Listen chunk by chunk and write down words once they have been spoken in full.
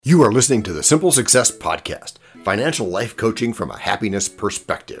You are listening to the Simple Success Podcast, financial life coaching from a happiness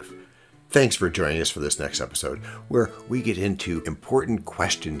perspective. Thanks for joining us for this next episode, where we get into important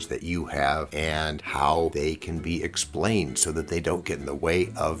questions that you have and how they can be explained so that they don't get in the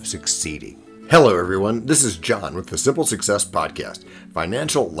way of succeeding. Hello, everyone. This is John with the Simple Success Podcast,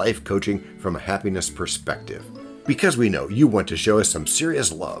 financial life coaching from a happiness perspective. Because we know you want to show us some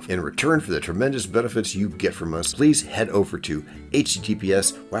serious love in return for the tremendous benefits you get from us, please head over to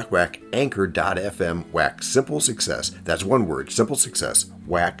https://anchor.fm/ Simple Success. That's one word, Simple Success,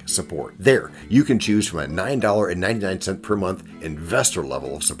 WAC support. There, you can choose from a $9.99 per month investor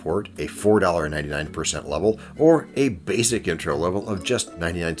level of support, a $4.99 level, or a basic intro level of just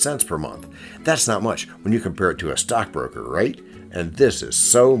 99 cents per month. That's not much when you compare it to a stockbroker, right? And this is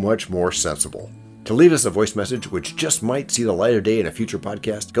so much more sensible. To leave us a voice message, which just might see the light of day in a future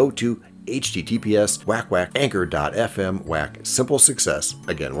podcast, go to https://anchor.fm/ Simple Success.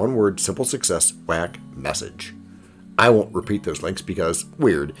 Again, one word, Simple Success, WAC message. I won't repeat those links because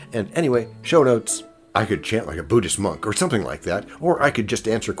weird. And anyway, show notes. I could chant like a Buddhist monk or something like that, or I could just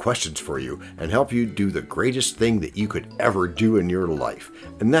answer questions for you and help you do the greatest thing that you could ever do in your life.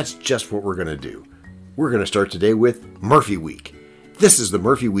 And that's just what we're going to do. We're going to start today with Murphy Week. This is the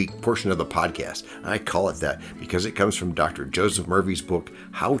Murphy Week portion of the podcast. I call it that because it comes from Dr. Joseph Murphy's book,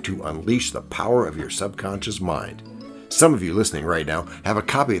 How to Unleash the Power of Your Subconscious Mind. Some of you listening right now have a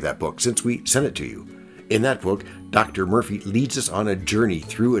copy of that book since we sent it to you. In that book, Dr. Murphy leads us on a journey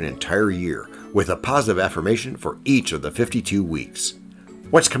through an entire year with a positive affirmation for each of the 52 weeks.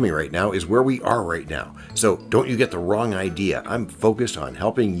 What's coming right now is where we are right now. So don't you get the wrong idea. I'm focused on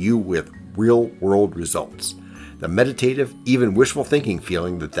helping you with real-world results. The meditative, even wishful thinking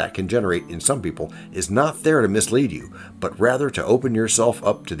feeling that can generate in some people is not there to mislead you, but rather to open yourself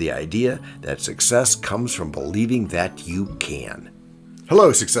up to the idea that success comes from believing that you can.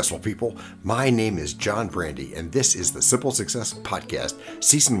 Hello, successful people. My name is John Brandy, and this is the Simple Success Podcast,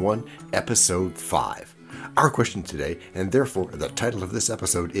 Season 1, Episode 5. Our question today, and therefore the title of this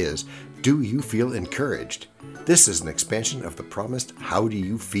episode is, Do you feel encouraged? This is an expansion of the promised, How do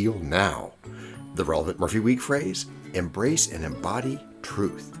you feel now? The relevant Murphy Week phrase, embrace and embody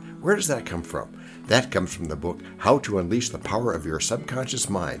truth. Where does that come from? That comes from the book, How to Unleash the Power of Your Subconscious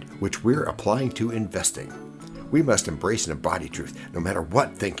Mind, which we're applying to investing. We must embrace and embody truth, no matter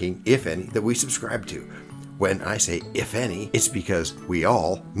what thinking, if any, that we subscribe to. When I say if any, it's because we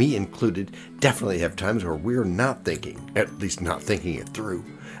all, me included, definitely have times where we're not thinking, at least not thinking it through.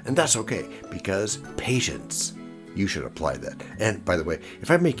 And that's okay, because patience. You should apply that. And by the way,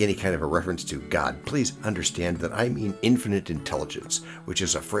 if I make any kind of a reference to God, please understand that I mean infinite intelligence, which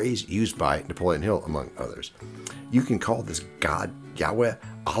is a phrase used by Napoleon Hill, among others. You can call this God, Yahweh,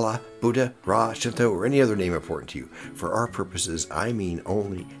 Allah, Buddha, Ra, Shinto, or any other name important to you. For our purposes, I mean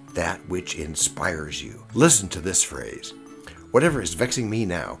only that which inspires you. Listen to this phrase. Whatever is vexing me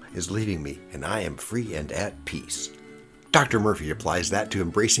now is leaving me, and I am free and at peace. Dr. Murphy applies that to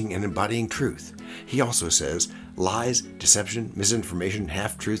embracing and embodying truth. He also says, lies, deception, misinformation,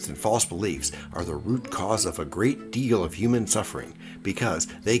 half-truths, and false beliefs are the root cause of a great deal of human suffering because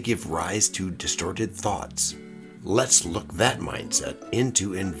they give rise to distorted thoughts. Let's look that mindset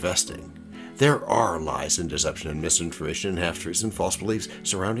into investing. There are lies and deception and misinformation and half-truths and false beliefs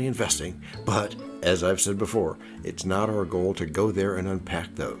surrounding investing, but, as I've said before, it's not our goal to go there and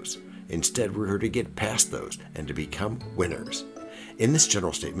unpack those. Instead, we're here to get past those and to become winners. In this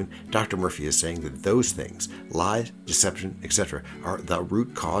general statement, Dr. Murphy is saying that those things, lies, deception, etc., are the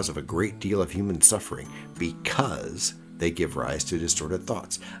root cause of a great deal of human suffering because they give rise to distorted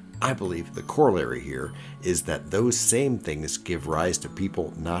thoughts. I believe the corollary here is that those same things give rise to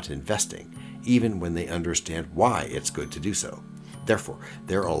people not investing, even when they understand why it's good to do so. Therefore,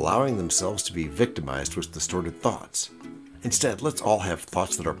 they're allowing themselves to be victimized with distorted thoughts. Instead, let's all have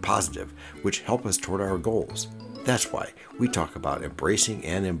thoughts that are positive, which help us toward our goals. That's why we talk about embracing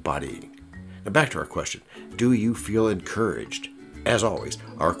and embodying. Now back to our question. Do you feel encouraged? As always,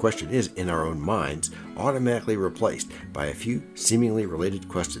 our question is in our own minds, automatically replaced by a few seemingly related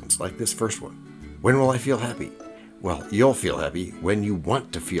questions like this first one. When will I feel happy? Well, you'll feel happy when you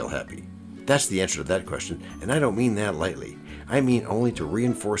want to feel happy. That's the answer to that question, and I don't mean that lightly. I mean only to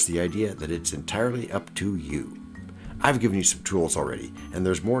reinforce the idea that it's entirely up to you. I've given you some tools already, and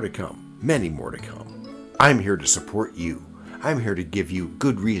there's more to come, many more to come. I'm here to support you. I'm here to give you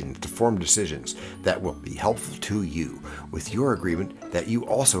good reasons to form decisions that will be helpful to you, with your agreement that you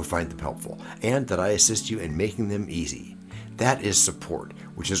also find them helpful, and that I assist you in making them easy. That is support,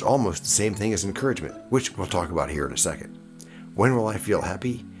 which is almost the same thing as encouragement, which we'll talk about here in a second. When will I feel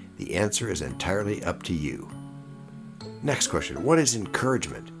happy? The answer is entirely up to you. Next question, what is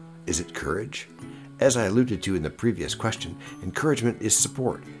encouragement? Is it courage? As I alluded to in the previous question, encouragement is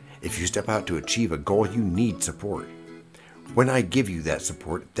support. If you step out to achieve a goal, you need support. When I give you that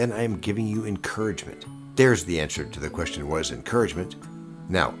support, then I am giving you encouragement. There's the answer to the question, what is encouragement?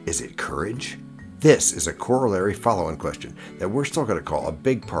 Now, is it courage? This is a corollary follow-on question that we're still going to call a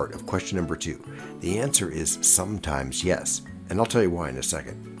big part of question number 2. The answer is sometimes yes, and I'll tell you why in a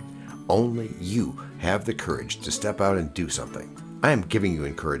second. Only you have the courage to step out and do something. I am giving you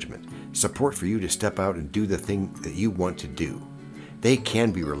encouragement, support for you to step out and do the thing that you want to do. They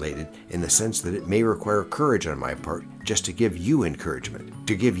can be related in the sense that it may require courage on my part just to give you encouragement,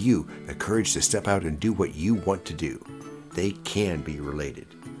 to give you the courage to step out and do what you want to do. They can be related.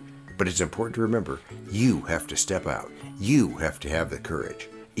 But it's important to remember, you have to step out. You have to have the courage,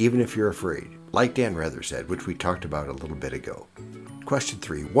 even if you're afraid, like Dan Rather said, which we talked about a little bit ago. Question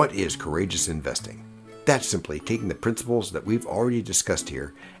 3, what is courageous investing? That's simply taking the principles that we've already discussed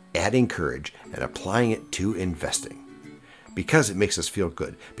here, adding courage, and applying it to investing. Because it makes us feel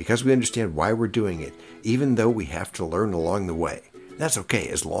good, because we understand why we're doing it, even though we have to learn along the way. That's okay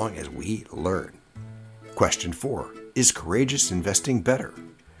as long as we learn. Question 4, is courageous investing better?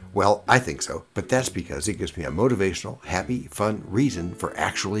 Well, I think so, but that's because it gives me a motivational, happy, fun reason for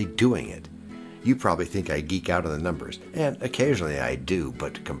actually doing it. You probably think I geek out on the numbers, and occasionally I do,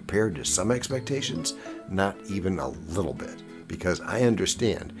 but compared to some expectations, not even a little bit, because I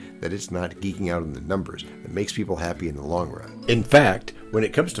understand that it's not geeking out on the numbers that makes people happy in the long run. In fact, when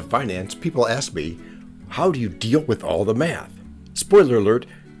it comes to finance, people ask me, how do you deal with all the math? Spoiler alert,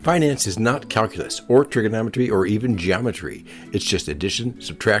 finance is not calculus or trigonometry or even geometry. It's just addition,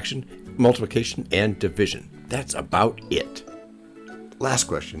 subtraction, multiplication, and division. That's about it. Last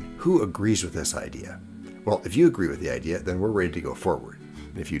question, who agrees with this idea? Well, if you agree with the idea, then we're ready to go forward.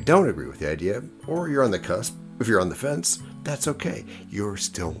 And if you don't agree with the idea, or you're on the cusp, if you're on the fence, that's okay. You're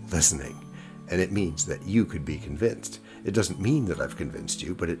still listening. And it means that you could be convinced. It doesn't mean that I've convinced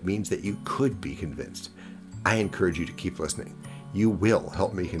you, but it means that you could be convinced. I encourage you to keep listening. You will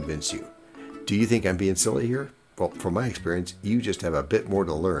help me convince you. Do you think I'm being silly here? Well, from my experience, you just have a bit more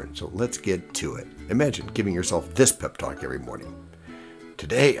to learn, so let's get to it. Imagine giving yourself this pep talk every morning.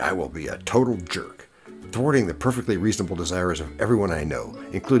 Today I will be a total jerk, thwarting the perfectly reasonable desires of everyone I know,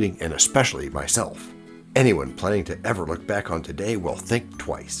 including and especially myself. Anyone planning to ever look back on today will think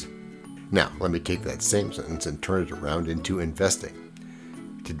twice. Now, let me take that same sentence and turn it around into investing.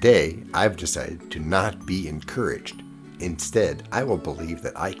 Today, I've decided to not be encouraged. Instead, I will believe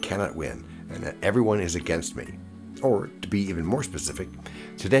that I cannot win and that everyone is against me. Or, to be even more specific,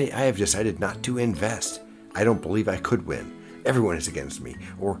 today I have decided not to invest. I don't believe I could win. Everyone is against me,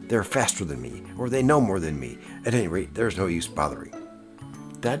 or they're faster than me, or they know more than me. At any rate, there's no use bothering.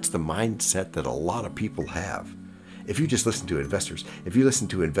 That's the mindset that a lot of people have. If you just listen to investors, if you listen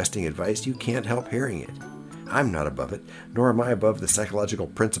to investing advice, you can't help hearing it. I'm not above it, nor am I above the psychological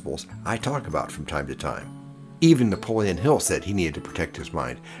principles I talk about from time to time. Even Napoleon Hill said he needed to protect his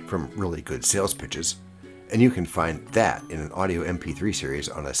mind from really good sales pitches. And you can find that in an audio MP3 series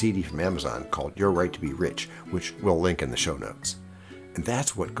on a CD from Amazon called Your Right to Be Rich, which we'll link in the show notes. And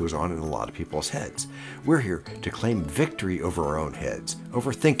that's what goes on in a lot of people's heads. We're here to claim victory over our own heads,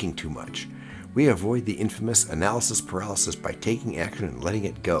 over thinking too much. We avoid the infamous analysis paralysis by taking action and letting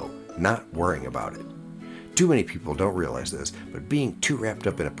it go, not worrying about it. Too many people don't realize this, but being too wrapped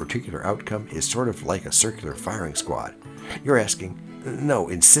up in a particular outcome is sort of like a circular firing squad. You're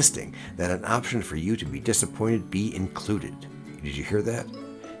insisting that an option for you to be disappointed be included. Did you hear that?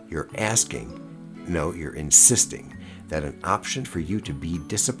 You're insisting that an option for you to be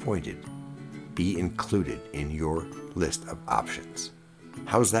disappointed be included in your list of options.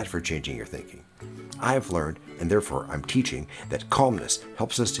 How's that for changing your thinking? I've learned, and therefore I'm teaching, that calmness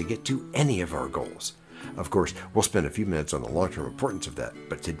helps us to get to any of our goals. Of course, we'll spend a few minutes on the long-term importance of that,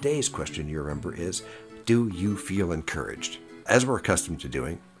 but today's question, you remember, is, do you feel encouraged? As we're accustomed to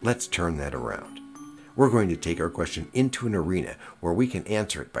doing, let's turn that around. We're going to take our question into an arena where we can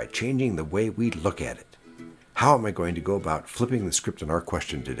answer it by changing the way we look at it. How am I going to go about flipping the script on our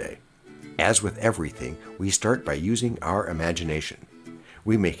question today? As with everything, we start by using our imagination.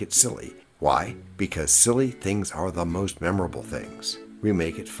 We make it silly. Why? Because silly things are the most memorable things. We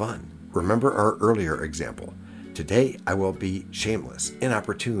make it fun. Remember our earlier example. Today I will be shameless,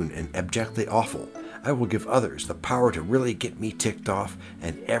 inopportune, and abjectly awful. I will give others the power to really get me ticked off,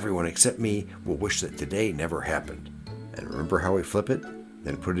 and everyone except me will wish that today never happened. And remember how we flip it,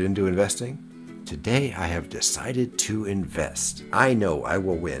 then put it into investing? Today I have decided to invest. I know I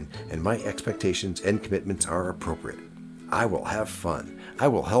will win, and my expectations and commitments are appropriate. I will have fun, I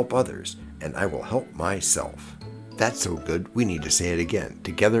will help others, and I will help myself. That's so good, we need to say it again,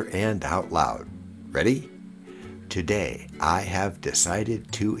 together and out loud. Ready? Today, I have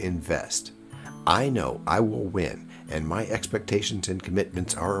decided to invest. I know I will win, and my expectations and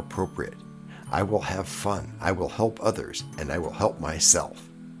commitments are appropriate. I will have fun, I will help others, and I will help myself.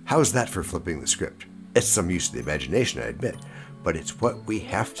 How's that for flipping the script? It's some use of the imagination, I admit, but it's what we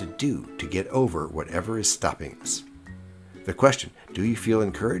have to do to get over whatever is stopping us. The question, do you feel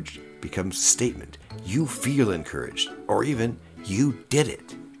encouraged, becomes a statement. You feel encouraged, or even, you did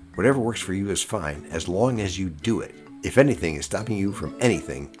it. Whatever works for you is fine, as long as you do it. If anything is stopping you from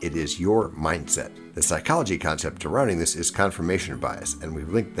anything, it is your mindset. The psychology concept surrounding this is confirmation bias, and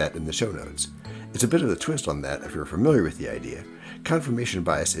we've linked that in the show notes. It's a bit of a twist on that if you're familiar with the idea. Confirmation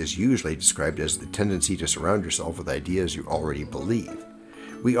bias is usually described as the tendency to surround yourself with ideas you already believe.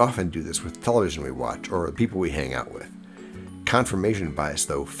 We often do this with television we watch or the people we hang out with. Confirmation bias,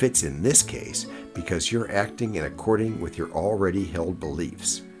 though, fits in this case because you're acting in accordance with your already held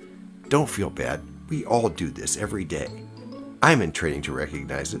beliefs. Don't feel bad. We all do this every day. I'm in training to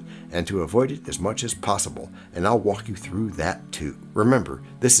recognize it and to avoid it as much as possible, and I'll walk you through that too. Remember,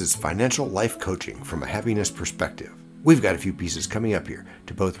 this is financial life coaching from a happiness perspective. We've got a few pieces coming up here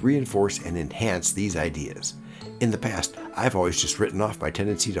to both reinforce and enhance these ideas. In the past, I've always just written off my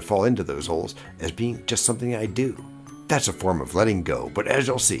tendency to fall into those holes as being just something I do. That's a form of letting go, but as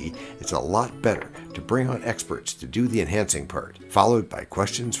you'll see, it's a lot better to bring on experts to do the enhancing part, followed by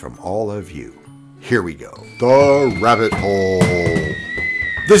questions from all of you. Here we go. The rabbit hole.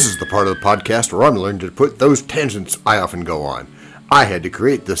 This is the part of the podcast where I'm learning to put those tangents I often go on. I had to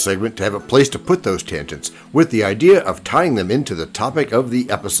create this segment to have a place to put those tangents, with the idea of tying them into the topic of the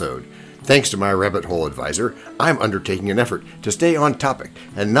episode. Thanks to my rabbit hole advisor, I'm undertaking an effort to stay on topic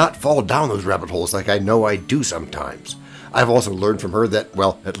and not fall down those rabbit holes like I know I do sometimes. I've also learned from her that,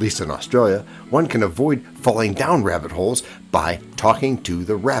 well, at least in Australia, one can avoid falling down rabbit holes by talking to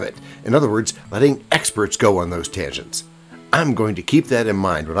the rabbit. In other words, letting experts go on those tangents. I'm going to keep that in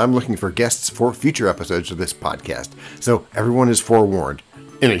mind when I'm looking for guests for future episodes of this podcast, so everyone is forewarned,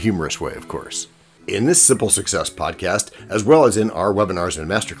 in a humorous way, of course. In this Simple Success podcast, as well as in our webinars and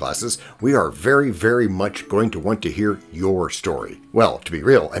masterclasses, we are very, very much going to want to hear your story. Well, to be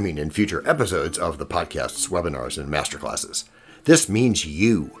real, I mean in future episodes of the podcast's webinars and masterclasses. This means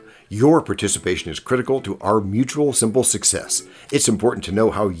you. Your participation is critical to our mutual simple success. It's important to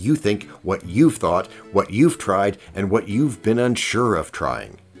know how you think, what you've thought, what you've tried, and what you've been unsure of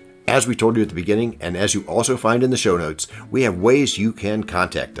trying. As we told you at the beginning, and as you also find in the show notes, we have ways you can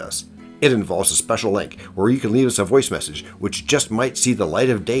contact us. It involves a special link where you can leave us a voice message, which just might see the light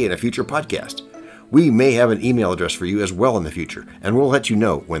of day in a future podcast. We may have an email address for you as well in the future, and we'll let you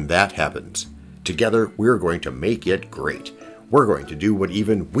know when that happens. Together, we're going to make it great. We're going to do what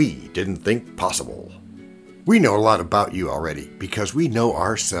even we didn't think possible. We know a lot about you already because we know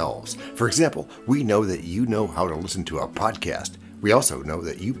ourselves. For example, we know that you know how to listen to a podcast. We also know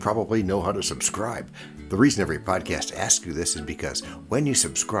that you probably know how to subscribe. The reason every podcast asks you this is because when you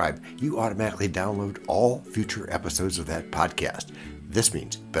subscribe, you automatically download all future episodes of that podcast. This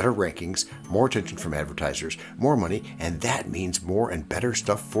means better rankings, more attention from advertisers, more money, and that means more and better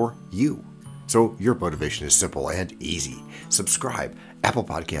stuff for you. So your motivation is simple and easy. Subscribe, Apple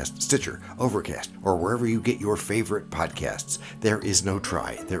Podcasts, Stitcher, Overcast, or wherever you get your favorite podcasts. There is no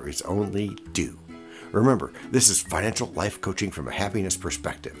try, there is only do. Remember, this is financial life coaching from a happiness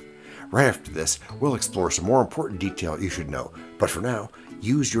perspective. Right after this, we'll explore some more important detail you should know. But for now,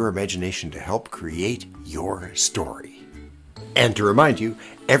 use your imagination to help create your story. And to remind you,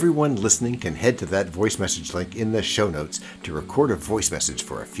 everyone listening can head to that voice message link in the show notes to record a voice message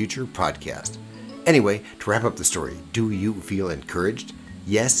for a future podcast. Anyway, to wrap up the story, do you feel encouraged?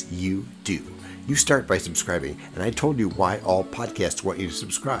 Yes, you do. You start by subscribing, and I told you why all podcasts want you to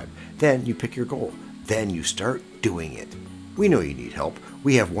subscribe. Then you pick your goal. Then you start doing it. We know you need help.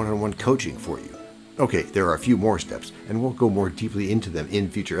 We have one-on-one coaching for you. Okay, there are a few more steps, and we'll go more deeply into them in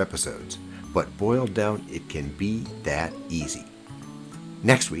future episodes. But boiled down, it can be that easy.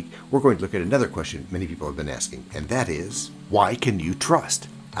 Next week, we're going to look at another question many people have been asking, and that is, why can you trust?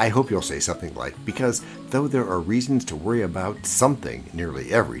 I hope you'll say something like, because though there are reasons to worry about something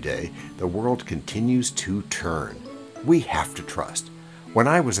nearly every day, the world continues to turn. We have to trust. When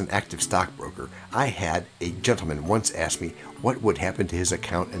I was an active stockbroker, I had a gentleman once ask me what would happen to his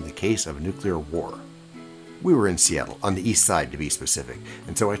account in the case of nuclear war. We were in Seattle, on the east side to be specific,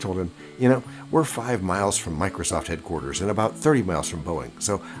 and so I told him, we're 5 miles from Microsoft headquarters and about 30 miles from Boeing,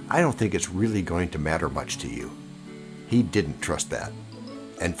 so I don't think it's really going to matter much to you. He didn't trust that.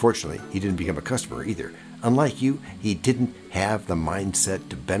 And fortunately, he didn't become a customer either. Unlike you, he didn't have the mindset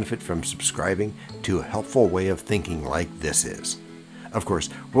to benefit from subscribing to a helpful way of thinking like this is. Of course,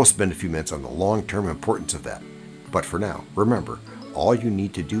 we'll spend a few minutes on the long-term importance of that. But for now, remember, all you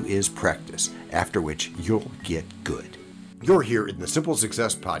need to do is practice, after which you'll get good. You're here in the Simple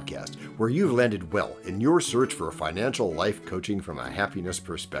Success Podcast, where you've landed well in your search for a financial life coaching from a happiness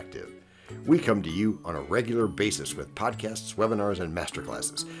perspective. We come to you on a regular basis with podcasts, webinars, and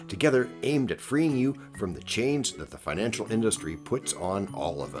masterclasses, together aimed at freeing you from the chains that the financial industry puts on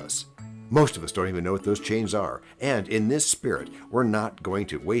all of us. Most of us don't even know what those chains are, and in this spirit, we're not going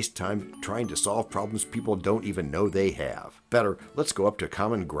to waste time trying to solve problems people don't even know they have. Better, let's go up to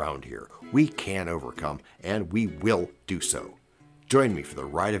common ground here. We can overcome, and we will do so. Join me for the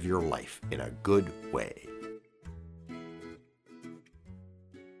ride of your life in a good way.